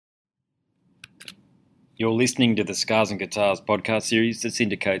You're listening to the Scars and Guitars podcast series that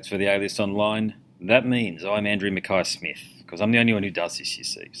syndicates for the A-List Online. That means I'm Andrew Mackay-Smith, because I'm the only one who does this, you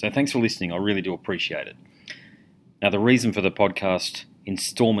see. So thanks for listening. I really do appreciate it. Now, the reason for the podcast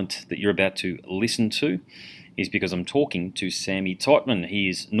installment that you're about to listen to is because I'm talking to Sammy Totman. He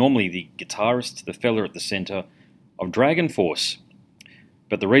is normally the guitarist, the fella at the centre of DragonForce.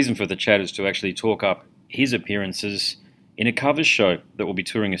 But the reason for the chat is to actually talk up his appearances in a covers show that will be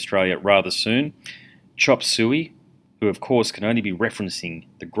touring Australia rather soon. Chop Suey, who of course can only be referencing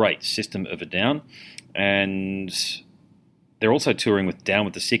the great System of a Down, and they're also touring with Down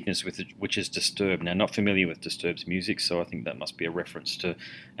with the Sickness, which is Disturbed. Now, not familiar with Disturbed's music, so I think that must be a reference to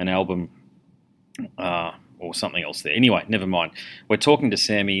an album or something else there. Anyway, never mind. We're talking to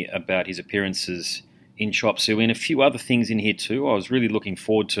Sammy about his appearances in Chop Suey and a few other things in here too. I was really looking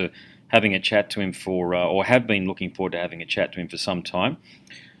forward to having a chat to him or have been looking forward to having a chat to him for some time.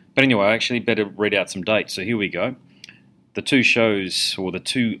 But anyway, I actually better read out some dates. So here we go. The two shows, or the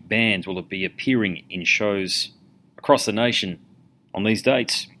two bands, will be appearing in shows across the nation on these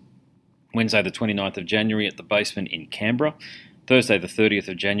dates. Wednesday the 29th of January at the Basement in Canberra. Thursday the 30th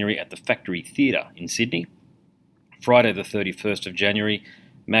of January at the Factory Theatre in Sydney. Friday the 31st of January,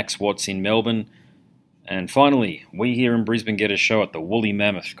 Max Watts in Melbourne. And finally, we here in Brisbane get a show at the Woolly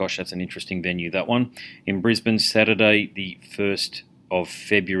Mammoth. Gosh, that's an interesting venue, that one. In Brisbane, Saturday the 1st of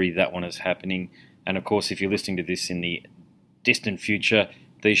February, that one is happening. And of course, if you're listening to this in the distant future,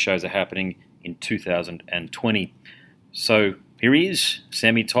 these shows are happening in 2020. So here he is,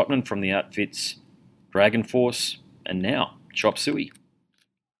 Sammy Totman from the outfits DragonForce, and now Chop Suey.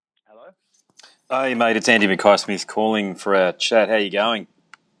 Hello. Hey mate, it's Andy Mackay-Smith calling for our chat. How you going?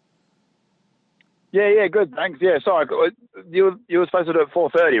 Yeah, good, thanks. Yeah, sorry, you were supposed to do it at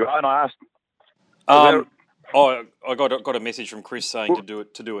 4:30, right? And I asked. I got a message from Chris saying to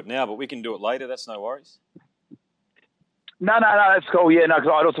do it now, but we can do it later. That's no worries. No, that's cool. Yeah, no, because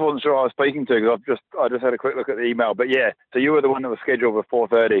I also wasn't sure who I was speaking to, because I just had a quick look at the email. But yeah, so you were the one that was scheduled for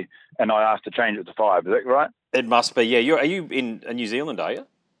 4:30, and I asked to change it to 5. Is that right? It must be. Yeah, are you in New Zealand? Are you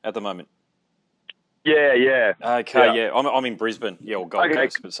at the moment? Yeah. Okay, yeah. I'm in Brisbane. Yeah, or Gold Okay.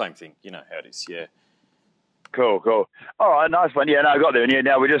 Coast, but same thing. You know how it is. Yeah. Cool. All right, nice one. Yeah, no, I got there. And yeah,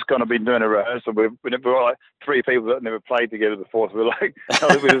 now we're just kind of been doing a rehearsal. We've got like 3 people that never played together before, so we're like,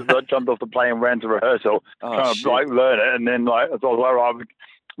 we just jumped off the plane and ran to rehearsal, trying to like learn it. And then like, so I was like,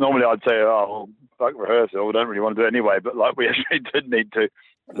 normally I'd say, oh, fuck rehearsal. We don't really want to do it anyway, but like we actually did need to.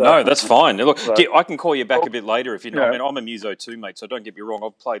 So, no, that's fine. Look, I can call you back a bit later if you know. Yeah. I mean, I'm a muso too, mate, so don't get me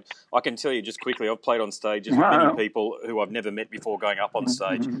wrong. I can tell you just quickly, I've played on stages with many people who I've never met before going up on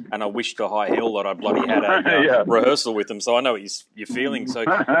stage, and I wish to high hell that I bloody had a rehearsal with them, so I know what you're feeling. So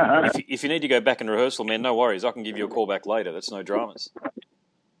if you need to go back and rehearsal, man, no worries. I can give you a call back later. That's no dramas.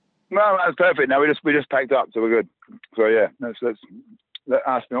 No, that's perfect. No, we just packed up, so we're good. So yeah,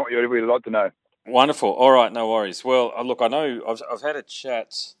 ask me what you'd really like to know. Wonderful. All right, no worries. Well, look, I know I've had a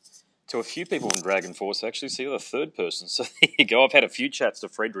chat to a few people in DragonForce, actually. See the third person. So there you go. I've had a few chats to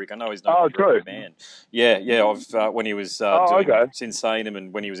Frederick. I know he's not a band. Yeah. I've when he was doing Sinsanum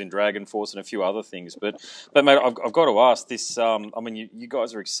and when he was in DragonForce and a few other things. But mate, I've got to ask this. I mean, you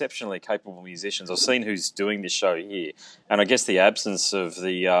guys are exceptionally capable musicians. I've seen who's doing this show here, and I guess the absence of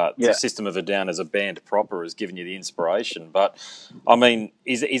the System of a Down as a band proper has given you the inspiration. But I mean,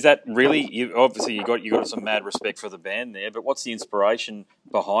 is that really? Obviously, you got some mad respect for the band there. But what's the inspiration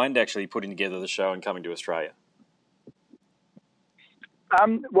behind actually putting together the show and coming to Australia?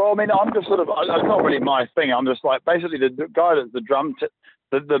 Well, I mean, I'm just sort of, it's not really my thing. I'm just like, basically the guy that's the drum,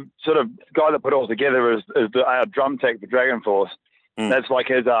 the sort of guy that put it all together is our drum tech for DragonForce. That's like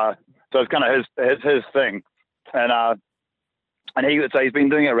his, so it's kind of his thing. And he's been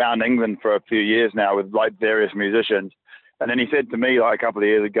doing it around England for a few years now with like various musicians. And then he said to me like a couple of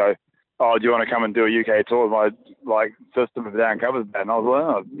years ago, oh, do you want to come and do a UK tour with my like System of a Down covers band? And I was like,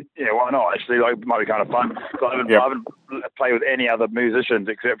 oh, yeah, why not? Actually, like, it might be kind of fun. So I haven't played with any other musicians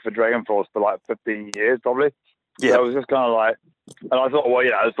except for DragonForce for like 15 years, probably. Yeah. So it was just kind of like, and I thought, well,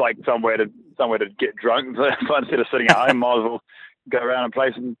 it's like somewhere to get drunk. So instead of sitting at home, might as well go around and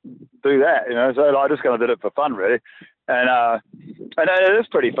play and do that, you know. So I just kind of did it for fun, really. And it is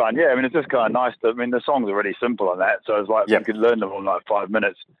pretty fun, yeah. I mean, it's just kind of nice to. I mean, the songs are really simple on that, so it's like you could learn them in like 5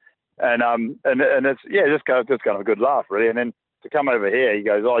 minutes. And it's just kind of a good laugh, really. And then to come over here, he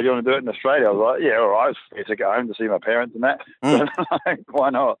goes, oh, you want to do it in Australia? I was like, yeah, all right. It's to go home to see my parents and that. Like, why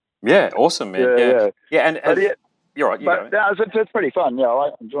not? Yeah, awesome, man. Yeah. And you're right. It's pretty fun. Yeah, I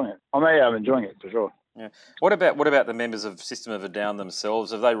like enjoying it. I'm enjoying it for sure. Yeah. What about the members of System of a Down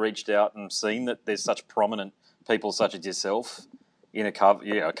themselves? Have they reached out and seen that there's such prominent people such as yourself in a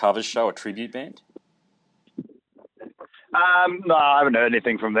cover show, a tribute band? No, I haven't heard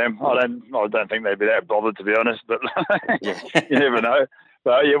anything from them. I don't think they'd be that bothered, to be honest. But Yeah. you never know.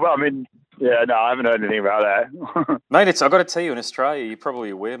 But yeah, well, I mean, yeah, no, I haven't heard anything about that. Mate, I've got to tell you, in Australia, you're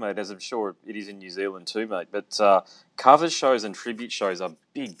probably aware, mate, as I'm sure it is in New Zealand too, mate, but cover shows and tribute shows are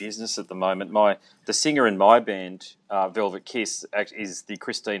big business at the moment. The singer in my band, Velvet Kiss, is the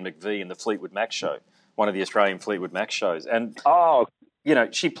Christine McVie in the Fleetwood Mac show, one of the Australian Fleetwood Mac shows. And,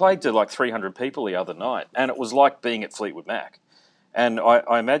 she played to like 300 people the other night, and it was like being at Fleetwood Mac. And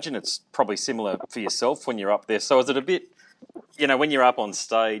I imagine it's probably similar for yourself when you're up there. So is it a bit... when you're up on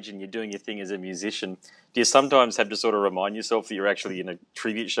stage and you're doing your thing as a musician, do you sometimes have to sort of remind yourself that you're actually in a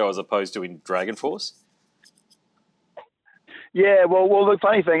tribute show as opposed to in DragonForce? Yeah, well, the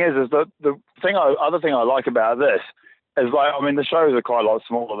funny thing is that other thing I like about this is the shows are quite a lot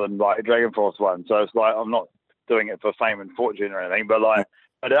smaller than like a DragonForce one, so it's like I'm not doing it for fame and fortune or anything, but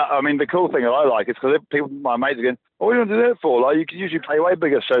the cool thing that I like is because my mates are going, "Oh, what do you want to do that for? Like, you can usually play way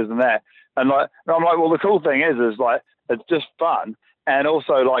bigger shows than that." And I'm like, well, the cool thing is like, it's just fun. And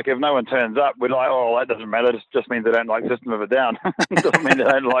also, like, if no one turns up, we're like, oh, that doesn't matter. It just means they don't like System of a Down. It doesn't mean they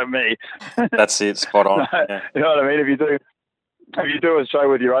don't like me. That's it, spot on. Yeah. You know what I mean? If you do a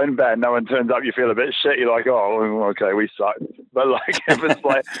show with your own band, no one turns up, you feel a bit shit. You're like, oh, okay, we suck. But like, if it's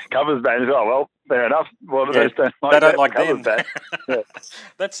like covers bands, oh well, fair enough. Well, they don't like them. Yeah.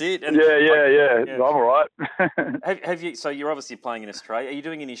 That's it. And yeah. I'm all right. Have you? So you're obviously playing in Australia. Are you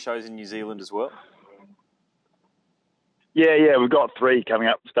doing any shows in New Zealand as well? Yeah, we've got 3 coming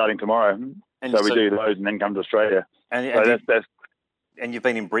up starting tomorrow. And so we do those and then come to Australia. And you've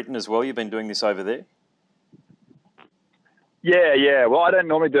been in Britain as well? You've been doing this over there? Yeah. Well, I don't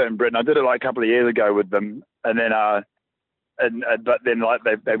normally do it in Britain. I did it like a couple of years ago with them, and then but then like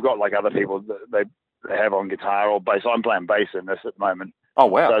they've got like other people that they have on guitar or bass. I'm playing bass in this at the moment. Oh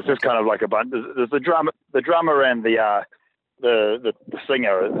wow! So it's just kind of like a bunch. There's the drummer and the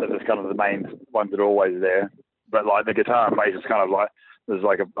singer are kind of the main ones that are always there. But like the guitar and bass is kind of like there's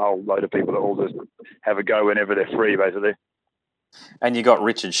like a whole load of people that all just have a go whenever they're free, basically. And you got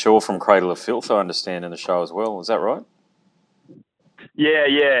Richard Shaw from Cradle of Filth, I understand, in the show as well. Is that right? Yeah,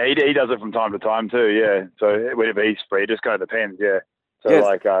 he does it from time to time too. Yeah, so whenever he's free, it just kind of depends. Yeah, so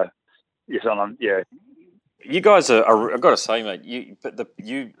like You guys are I've got to say, mate,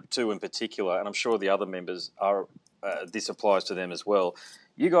 you two in particular, and I'm sure the other members are. This applies to them as well.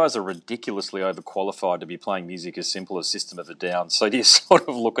 You guys are ridiculously overqualified to be playing music as simple as System of a Down. So do you sort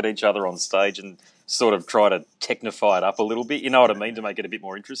of look at each other on stage and sort of try to technify it up a little bit? You know what I mean, to make it a bit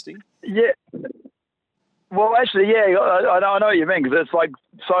more interesting? Yeah. Well, actually, yeah, I know what you mean, because it's like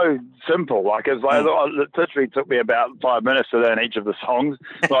so simple. Like it literally took me about 5 minutes to learn each of the songs.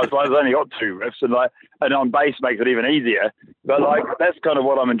 So I've only got 2 riffs, and on bass makes it even easier. But like that's kind of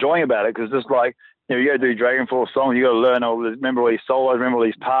what I'm enjoying about it, because just like you got to do DragonForce songs, you got to learn remember all these solos, remember all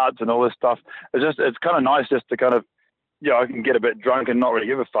these parts, and all this stuff. It's kind of nice just to kind of I can get a bit drunk and not really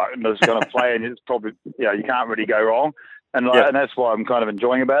give a fuck, and just kind of play, and it's probably you can't really go wrong. And and that's why I'm kind of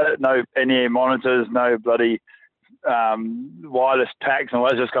enjoying about it. No NEA monitors, no bloody wireless packs, and all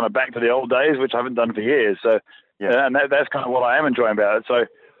that's just kind of back to the old days, which I haven't done for years. So, and that's kind of what I am enjoying about it. So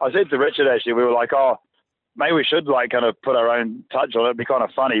I said to Richard, actually, we were like, oh, maybe we should like kind of put our own touch on it. It'd be kind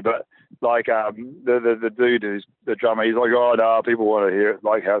of funny, but like the dude who's the drummer, he's like, oh no, people want to hear it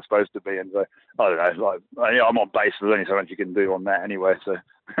like how it's supposed to be. And so I don't know, like I'm on bass. There's only so much you can do on that anyway. So.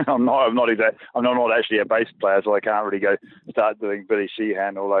 I'm not actually a bass player, so I can't really go start doing Billy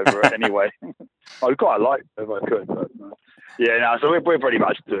Sheehan all over it anyway. I'd quite like it if I could, but so we're pretty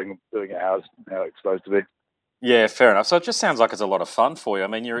much doing it how it's supposed to be. Yeah, fair enough. So it just sounds like it's a lot of fun for you. I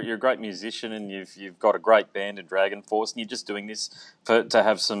mean, you're a great musician, and you've got a great band in DragonForce, and you're just doing this to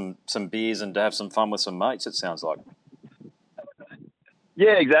have some beers and to have some fun with some mates. It sounds like.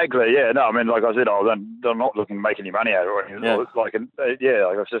 Yeah, exactly. Yeah, no, I mean, like I said, I'm not looking to make any money out of it or anything. Yeah. It's like,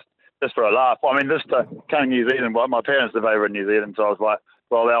 it's just for a laugh. I mean, just coming to New Zealand. Well, my parents live over in New Zealand, so I was like,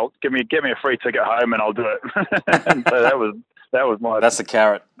 well, they'll give me a free ticket home, and I'll do it. And so that was my that's the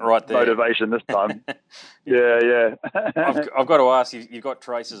carrot right there motivation this time. Yeah. I've got to ask you. You've got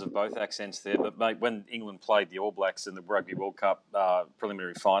traces of both accents there, but mate, when England played the All Blacks in the Rugby World Cup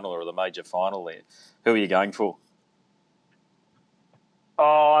preliminary final or the major final, there, who are you going for?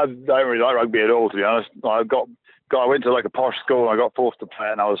 Oh, I don't really like rugby at all, to be honest. I went to like a posh school and I got forced to play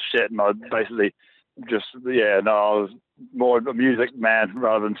it, and I was shit, and I basically I was more a music man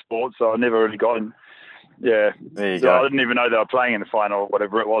rather than sports, so I never really got in. Yeah. There you go. I didn't even know they were playing in the final or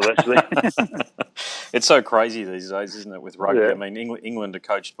whatever it was, actually. It's so crazy these days, isn't it, with rugby? Yeah. I mean, England are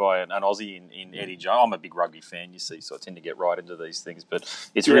coached by an Aussie in Eddie Jones. I'm a big rugby fan, you see, so I tend to get right into these things, but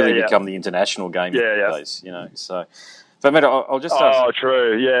it's really become the international game these days, So... But mate, I'll just ask. Oh,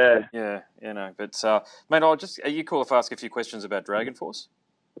 true. Yeah. Yeah, you know. But mate, are you cool if I ask a few questions about DragonForce?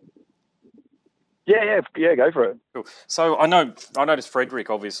 Yeah. Go for it. Cool. So I noticed Frederick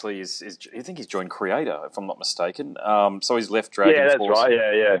obviously is I think he's joined Creator, if I'm not mistaken. So he's left DragonForce. Yeah, that's right.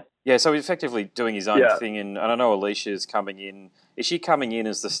 Yeah. Yeah, so he's effectively doing his own thing, and I know Alicia's coming in. Is she coming in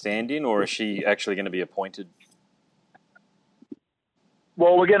as the stand-in, or is she actually going to be appointed?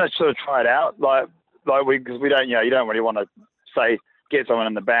 Well, we're going to sort of try it out, because we don't, you don't really want to say get someone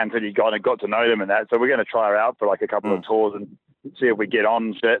in the band until you kind of got to know them and that. So we're going to try her out for like a couple of tours and see if we get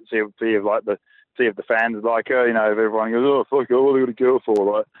on shit. See if the fans like her. If everyone goes, oh fuck, what are they going to go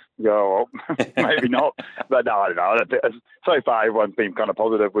for? Like, go, well, maybe not. But no, I don't know. So far, everyone's been kind of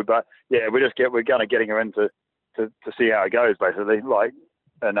positive. But yeah, we're kind of getting her in to see how it goes, basically. Like,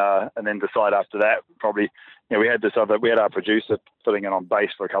 and then decide after that. Probably, we had our producer filling in on bass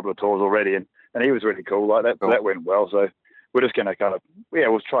for a couple of tours already, and he was really cool. Like that, cool. That went well. So we're just going to kind of,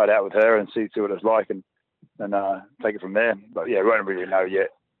 we'll try it out with her and see what it's like, and take it from there. But yeah, we won't really know yet.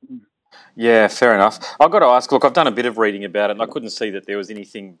 Yeah, fair enough. I've got to ask, look, I've done a bit of reading about it, and I couldn't see that there was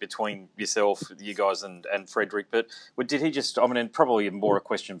anything between you guys, and Frederick, but did he just, and probably more a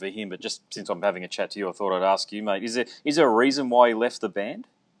question for him, but just since I'm having a chat to you, I thought I'd ask you, mate, is there a reason why he left the band?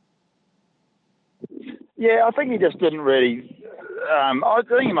 Yeah, I think he just didn't really. I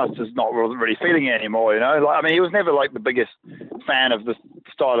think he wasn't really feeling it anymore. He was never like the biggest fan of the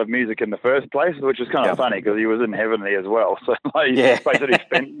style of music in the first place, which is kind of funny because he was in Heavenly as well. So he basically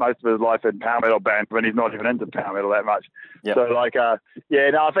spent most of his life in power metal bands when he's not even into power metal that much. Yep. So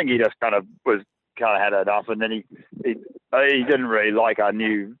I think he just kind of had enough, and then he didn't really like our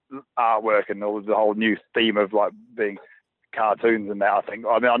new artwork and the whole new theme of like being cartoons and that. I think.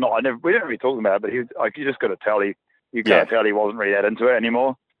 We didn't really talk about it, but you just got to tell you can't tell he wasn't really that into it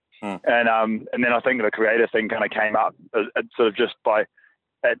anymore. And then I think the Creator thing kind of came up sort of just by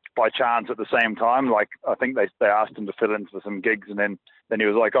chance at the same time. Like I think they asked him to fill in for some gigs, and then he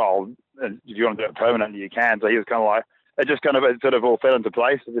was like, "Oh, if you want to do it permanently, you can." So he was kind of like, it sort of all fell into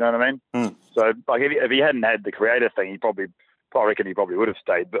place. If you know what I mean? So like if he hadn't had the Creator thing, I reckon he probably would have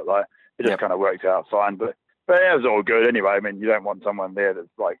stayed. But like it just kind of worked out fine. But it was all good anyway. You don't want someone there that's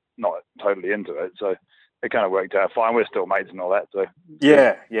like not totally into it. So it kind of worked out fine. We're still mates and all that. So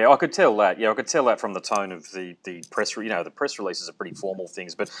yeah, I could tell that. Yeah, I could tell that from the tone of the press. The press releases are pretty formal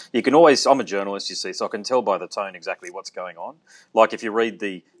things, but you can always. I'm a journalist, you see, so I can tell by the tone exactly what's going on. Like if you read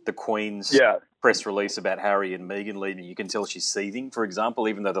the Queen's press release about Harry and Meghan leaving, you can tell she's seething, for example,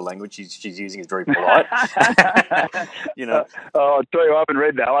 even though the language she's using is very polite. Oh, I haven't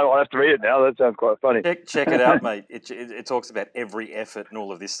read that. I'll have to read it now. That sounds quite funny. Check it out, mate. It talks about every effort and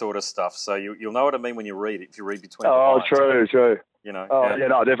all of this sort of stuff. So you'll know what I mean when you read it, if you read between the lines. Oh, true.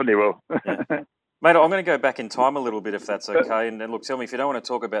 I definitely will. Yeah. Mate, I'm going to go back in time a little bit if that's okay. And look, tell me, if you don't want to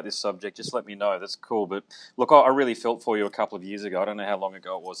talk about this subject, just let me know. That's cool. But look, I really felt for you a couple of years ago. I don't know how long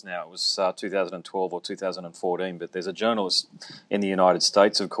ago it was now. It was 2012 or 2014. But there's a journalist in the United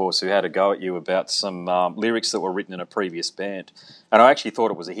States, of course, who had a go at you about some lyrics that were written in a previous band. And I actually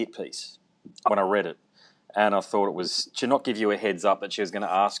thought it was a hit piece when I read it. And I thought it was to not give you a heads up that she was going to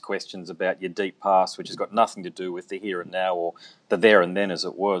ask questions about your deep past, which has got nothing to do with the here and now or the there and then as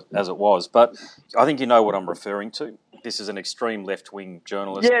it was. But I think you know what I'm referring to. This is an extreme left-wing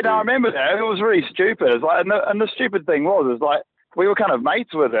journalist. Yeah, I remember that. It was really stupid. It was like, and the stupid thing was like we were kind of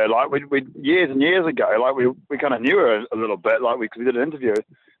mates with her. Like we years and years ago. Like we kind of knew her a little bit. Like we did an interview.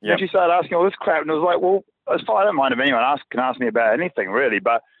 And she started asking all this crap, and it was like, well, it's fine. I don't mind if anyone can ask me about anything really,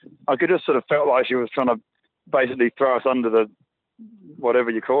 but I could just sort of felt like she was trying to basically throw us under the whatever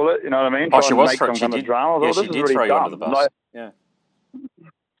you call it, you know what I mean? Oh, she was. She did throw you under the bus. Like,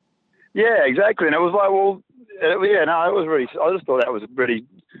 yeah, exactly. And it was like, well, it was really. I just thought that was really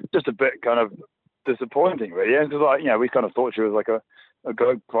just a bit kind of disappointing, really. Yeah, because we kind of thought she was like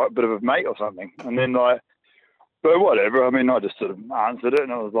quite a bit of a mate or something, and then like. But whatever. I just sort of answered it,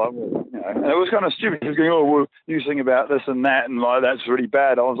 and I was like, well, and it was kind of stupid. He was going, oh, well, you sing about this and that, and like that's really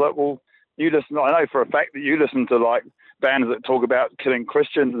bad. I was like, well. I know for a fact that you listen to like bands that talk about killing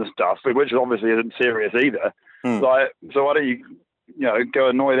Christians and stuff, which obviously isn't serious either. Like, so why don't you go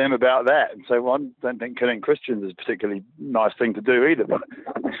annoy them about that and say, well, I don't think killing Christians is a particularly nice thing to do either. But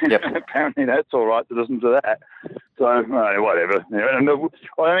apparently that's all right to listen to that. So whatever. And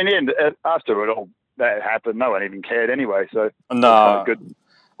in the end, after it all that happened, no one even cared anyway. So no, good.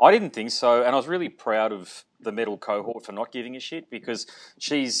 I didn't think so, and I was really proud of the metal cohort for not giving a shit because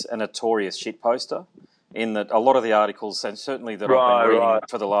she's a notorious shit poster. in that a lot of the articles, and certainly that I've been reading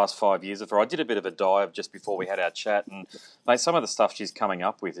for the last 5 years of her, I did a bit of a dive just before we had our chat, and mate, some of the stuff she's coming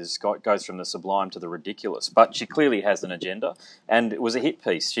up with goes from the sublime to the ridiculous. But she clearly has an agenda, and it was a hit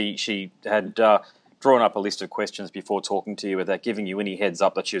piece. She had drawn up a list of questions before talking to you without giving you any heads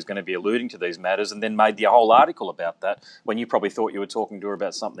up that she was going to be alluding to these matters, and then made the whole article about that when you probably thought you were talking to her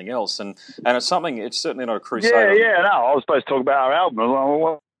about something else. And it's certainly not a crusade. No, I was supposed to talk about our album. I was like,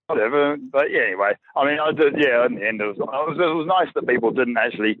 well, whatever. But yeah, anyway, I mean, I did, in the end, it was nice that people didn't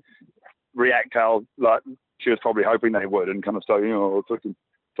actually react how, like, she was probably hoping they would, and kind of say, fucking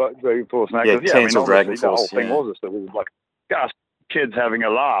DragonForce now. Cancel DragonForce. The whole thing was just, it was like us kids having a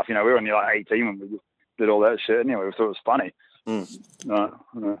laugh. We were only like 18 when we just did all that shit. Anyway, we thought it was funny.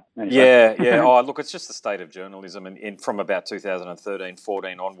 Anyway. Yeah. Oh, look, it's just the state of journalism, and from about 2013,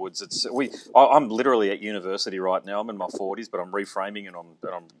 14 onwards, I'm literally at university right now. I'm in my 40s, but I'm reframing and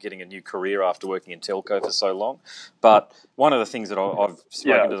I'm getting a new career after working in telco for so long. But one of the things that I've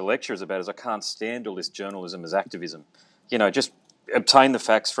spoken to the lecturers about is I can't stand all this journalism as activism. Just obtain the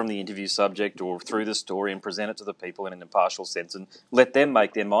facts from the interview subject or through the story and present it to the people in an impartial sense and let them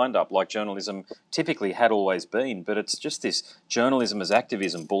make their mind up, like journalism typically had always been. But it's just this journalism as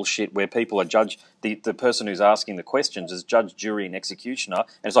activism bullshit where people are the person who's asking the questions is judge, jury and executioner,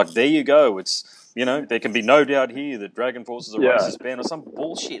 and it's like, there you go, it's there can be no doubt here that DragonForce is a racist band or some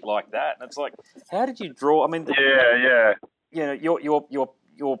bullshit like that. And it's like, how did you draw? I mean,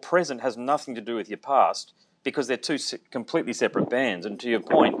 your present has nothing to do with your past, because they're two completely separate bands. And to your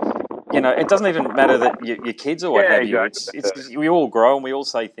point, it doesn't even matter that your kids or what have you. It's we all grow and we all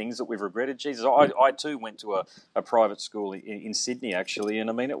say things that we've regretted. Jesus, I too went to a private school in Sydney, actually, and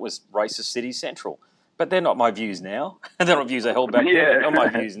I mean, it was racist city central. But they're not my views now. They're not views I held back then. They're not my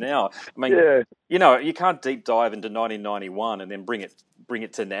views now. I mean, you can't deep dive into 1991 and then bring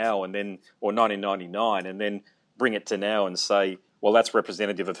it to now, and then, or 1999, and then bring it to now and say, well, that's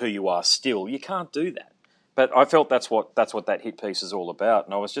representative of who you are still. You can't do that. But I felt that's what that hit piece is all about,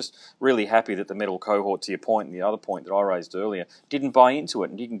 and I was just really happy that the metal cohort, to your point and the other point that I raised earlier, didn't buy into it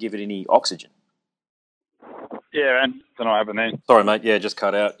and didn't give it any oxygen. Yeah, man. Don't know what happened then. Sorry, mate. Yeah, just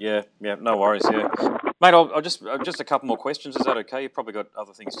cut out. Yeah, no worries. Yeah, mate. I'll just a couple more questions. Is that okay? You've probably got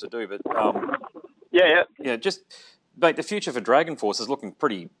other things to do, but yeah. Just. Mate, the future for DragonForce is looking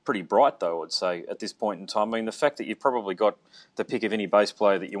pretty bright, though, I'd say, at this point in time. I mean, the fact that you've probably got the pick of any bass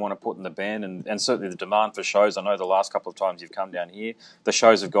player that you want to put in the band, and certainly the demand for shows. I know the last couple of times you've come down here, the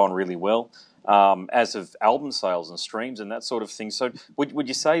shows have gone really well, as of album sales and streams and that sort of thing. So would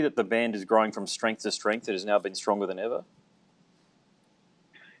you say that the band is growing from strength to strength? It has now been stronger than ever?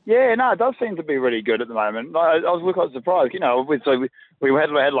 Yeah, no, it does seem to be really good at the moment. I was quite surprised. We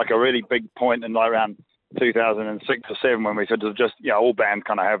had like a really big point in like around 2006 or 7 when we sort of just, all bands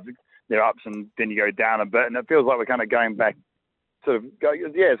kind of have their ups and then you go down a bit, and it feels like we're kind of going back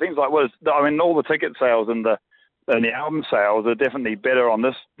it seems like, all the ticket sales and the album sales are definitely better on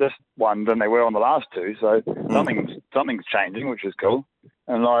this one than they were on the last two, so something's changing, which is cool.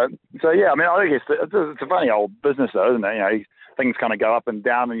 And I think it's a funny old business though, isn't it? Things kind of go up and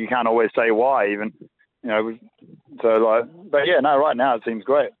down and you can't always say why even, right now it seems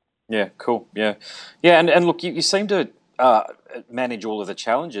great. Yeah, cool. Yeah, and look, you seem to manage all of the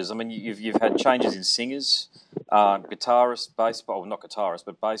challenges. I mean, you've had changes in singers, guitarist, bass, well, not guitarist,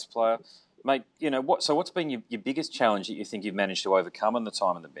 but bass player, mate. What's been your biggest challenge that you think you've managed to overcome in the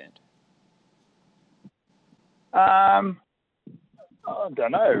time in the band? I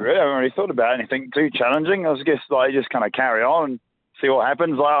don't know. Really, I haven't really thought about anything too challenging. I guess just kind of carry on and see what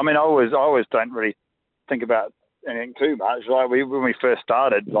happens. I always don't really think about anything too much. When we first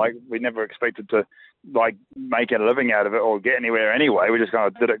started, we never expected to make a living out of it or get anywhere anyway. We just kind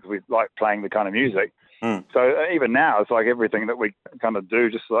of did it because we like playing the kind of music. So even now, it's like everything that we kind of do,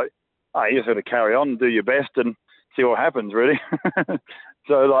 just you just sort of carry on, do your best, and see what happens. Really.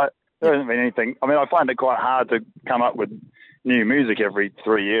 So there hasn't been anything. I mean, I find it quite hard to come up with new music every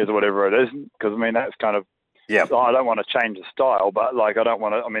 3 years or whatever it is, because that's kind of I don't want to change the style, but I don't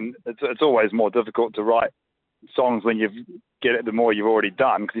want to. I mean, it's always more difficult to write songs when the more you've already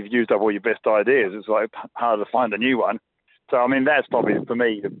done, because you've used up all your best ideas. It's harder to find a new one. So I mean, that's probably for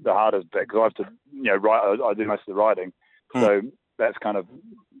me the hardest bit, because I have to write. I do most of the writing, so that's kind of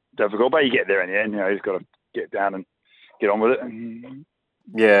difficult. But you get there in the end. You just got to get down and get on with it.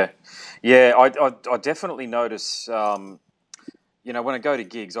 Yeah. I definitely notice. when I go to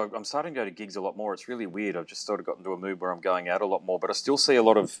gigs, I'm starting to go to gigs a lot more. It's really weird. I've just sort of got into a mood where I'm going out a lot more, but I still see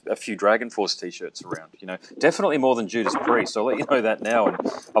a few DragonForce t-shirts around, definitely more than Judas Priest. I'll let you know that now. And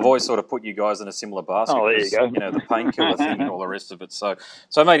I've always sort of put you guys in a similar basket. Oh, there you go. The painkiller thing and all the rest of it. So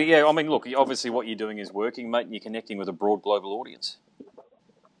mate, yeah, I mean, look, obviously what you're doing is working, mate, and you're connecting with a broad global audience.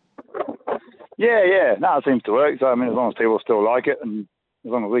 Yeah. No, it seems to work. So, I mean, as long as people still like it and as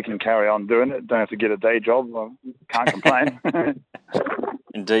long as we can carry on doing it, don't have to get a day job, I can't complain.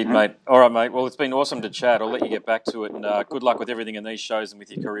 Indeed, mate. All right, mate. Well, it's been awesome to chat. I'll let you get back to it, and good luck with everything in these shows and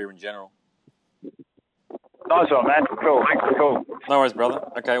with your career in general. Nice one, man. Cool. Thanks for the call. No worries, brother.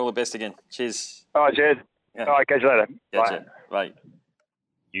 Okay, all the best again. Cheers. All right, cheers. Yeah. All right, catch you later. Gotcha. Bye.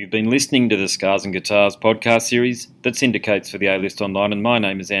 You've been listening to the Scars and Guitars podcast series that syndicates for the A-List Online, and my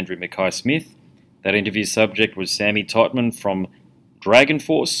name is Andrew Mackay-Smith. That interview subject was Sammy Totman from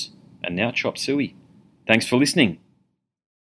DragonForce, and now Chop Suey. Thanks for listening.